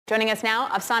Joining us now,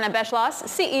 Afsaneh Beschloss,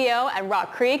 CEO at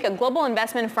Rock Creek, a global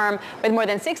investment firm with more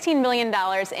than $16 billion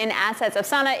in assets.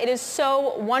 Afsaneh, it is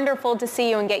so wonderful to see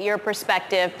you and get your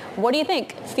perspective. What do you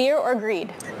think, fear or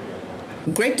greed?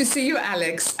 Great to see you,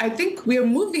 Alex. I think we're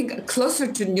moving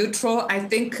closer to neutral. I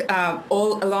think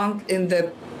all along in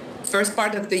the first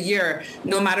part of the year,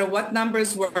 no matter what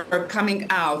numbers were coming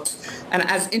out, and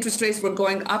as interest rates were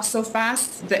going up so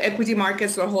fast, the equity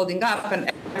markets were holding up,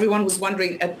 and everyone was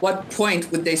wondering at what point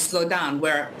would they slow down,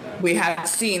 where we have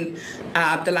seen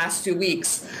the last few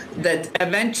weeks that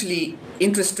eventually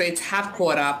interest rates have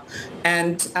caught up.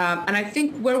 And I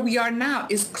think where we are now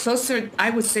is closer,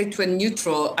 I would say, to a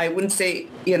neutral. I wouldn't say,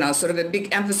 sort of a big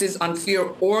emphasis on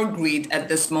fear or greed at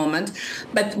this moment.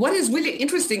 But what is really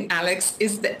interesting, Alex,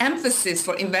 is the emphasis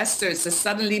for investors has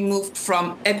suddenly moved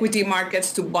from equity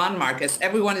markets to bond markets.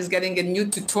 Everyone is getting a new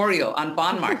tutorial on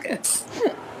bond markets.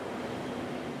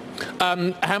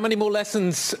 How many more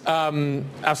lessons,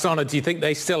 Afsaneh, do you think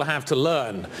they still have to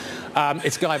learn?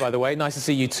 It's Guy, by the way. Nice to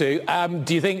see you too.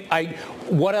 Do you think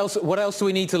what else do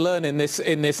we need to learn in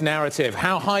this narrative?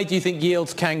 How high do you think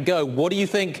yields can go? What do you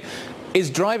think is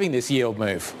driving this yield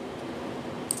move?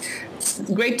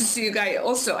 Great to see you, Guy.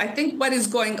 Also, I think what is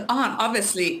going on,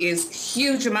 obviously, is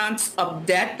huge amounts of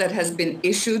debt that has been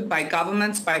issued by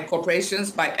governments, by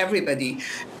corporations, by everybody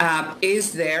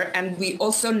is there. And we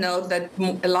also know that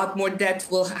a lot more debt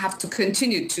will have to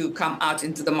continue to come out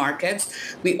into the markets.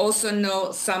 We also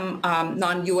know some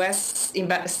non-U.S.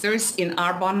 investors in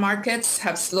our bond markets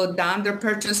have slowed down their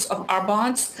purchase of our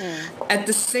bonds. At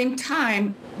the same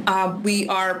time, we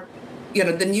are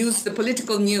the news, the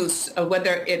political news,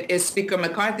 whether it is Speaker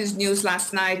McCarthy's news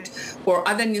last night or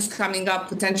other news coming up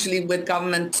potentially with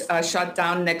government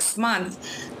shutdown next month,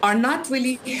 are not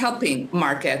really helping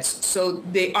markets. So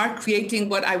they are creating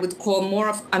what I would call more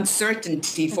of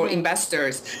uncertainty for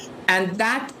investors. And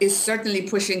that is certainly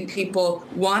pushing people,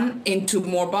 one, into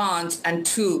more bonds, and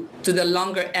two, to the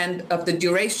longer end of the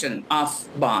duration of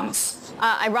bonds.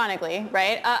 Ironically,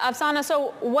 right? Afsaneh,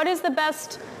 so what is the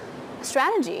best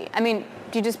strategy? I mean,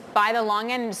 do you just buy the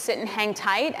long end and sit and hang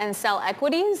tight and sell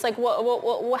equities? Like,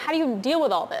 how do you deal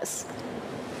with all this?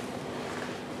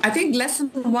 I think lesson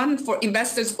one for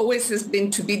investors always has been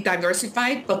to be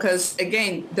diversified because,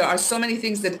 again, there are so many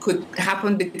things that could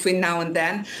happen between now and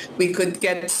then. We could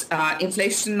get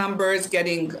inflation numbers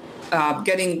getting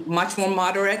much more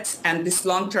moderate, and this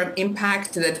long-term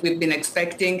impact that we've been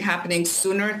expecting happening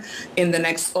sooner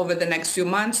over the next few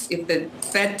months. If the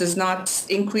Fed does not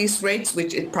increase rates,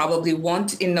 which it probably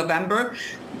won't in November,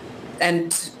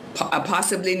 and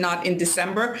possibly not in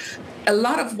December, a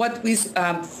lot of what we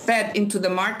fed into the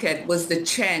market was the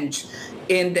change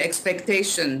in the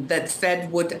expectation that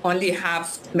Fed would only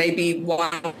have maybe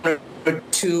one or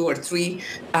two or three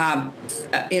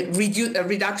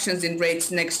reductions in rates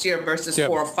next year versus 4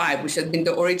 or 5, which had been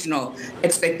the original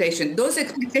expectation. Those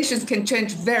expectations can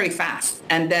change very fast,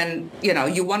 and then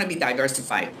you want to be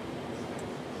diversified.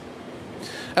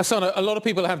 Afsaneh, a lot of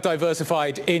people have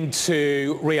diversified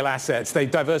into real assets. They've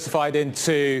diversified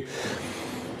into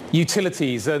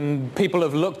utilities, and people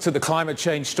have looked to the climate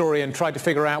change story and tried to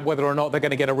figure out whether or not they're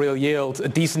going to get a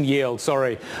decent yield,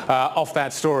 off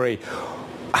that story.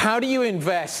 How do you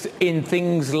invest in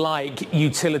things like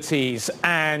utilities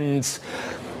and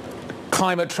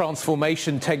climate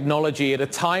transformation technology at a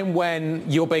time when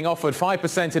you're being offered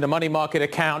 5% in a money market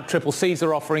account, triple C's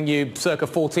are offering you circa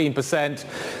 14%.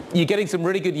 You're getting some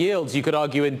really good yields, you could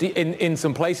argue, in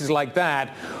some places like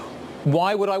that.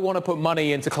 Why would I want to put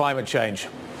money into climate change?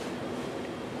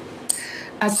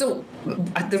 So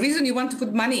the reason you want to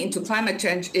put money into climate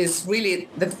change is really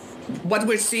what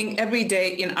we're seeing every day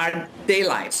in our day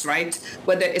lives, right?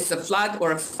 Whether it's a flood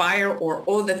or a fire or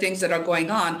all the things that are going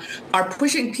on are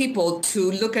pushing people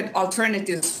to look at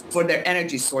alternatives for their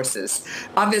energy sources.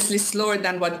 Obviously slower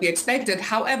than what we expected.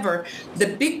 However, the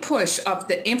big push of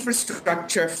the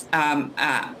infrastructure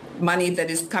money that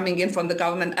is coming in from the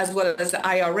government as well as the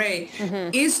IRA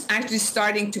is actually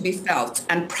starting to be felt,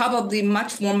 and probably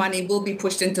much more money will be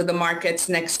pushed into the markets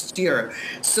next year.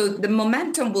 So the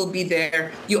momentum will be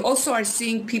there. You also are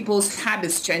seeing people's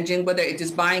habits changing, whether it is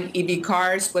buying EV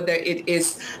cars, whether it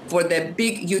is for the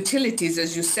big utilities,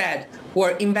 as you said, who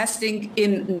are investing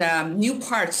in new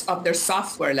parts of their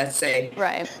software, let's say,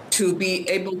 to be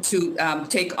able to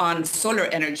take on solar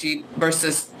energy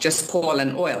versus just coal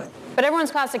and oil. But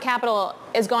everyone's cost of capital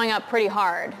is going up pretty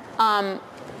hard.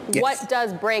 What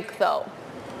does break, though?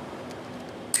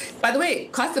 By the way,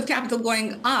 cost of capital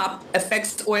going up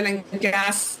affects oil and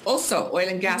gas also. Oil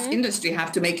and gas industry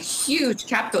have to make huge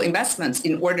capital investments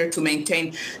in order to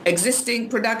maintain existing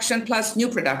production plus new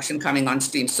production coming on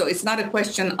stream. So it's not a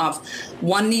question of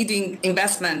one needing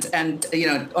investment and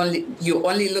you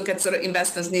only look at sort of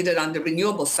investments needed on the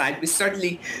renewable side. We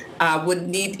certainly would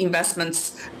need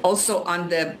investments also on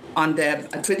the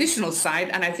traditional side.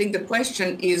 And I think the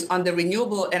question is on the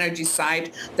renewable energy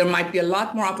side, there might be a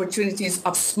lot more opportunities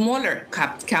of smaller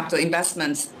capital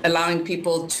investments, allowing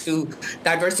people to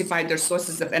diversify their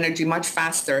sources of energy much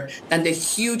faster than the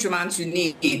huge amounts you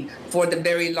need for the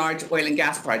very large oil and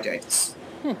gas projects.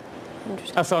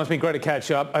 Afsaneh, it's been great to catch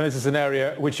up, and this is an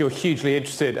area which you're hugely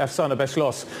interested in. Afsaneh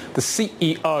Beschloss, the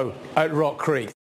CEO at Rock Creek.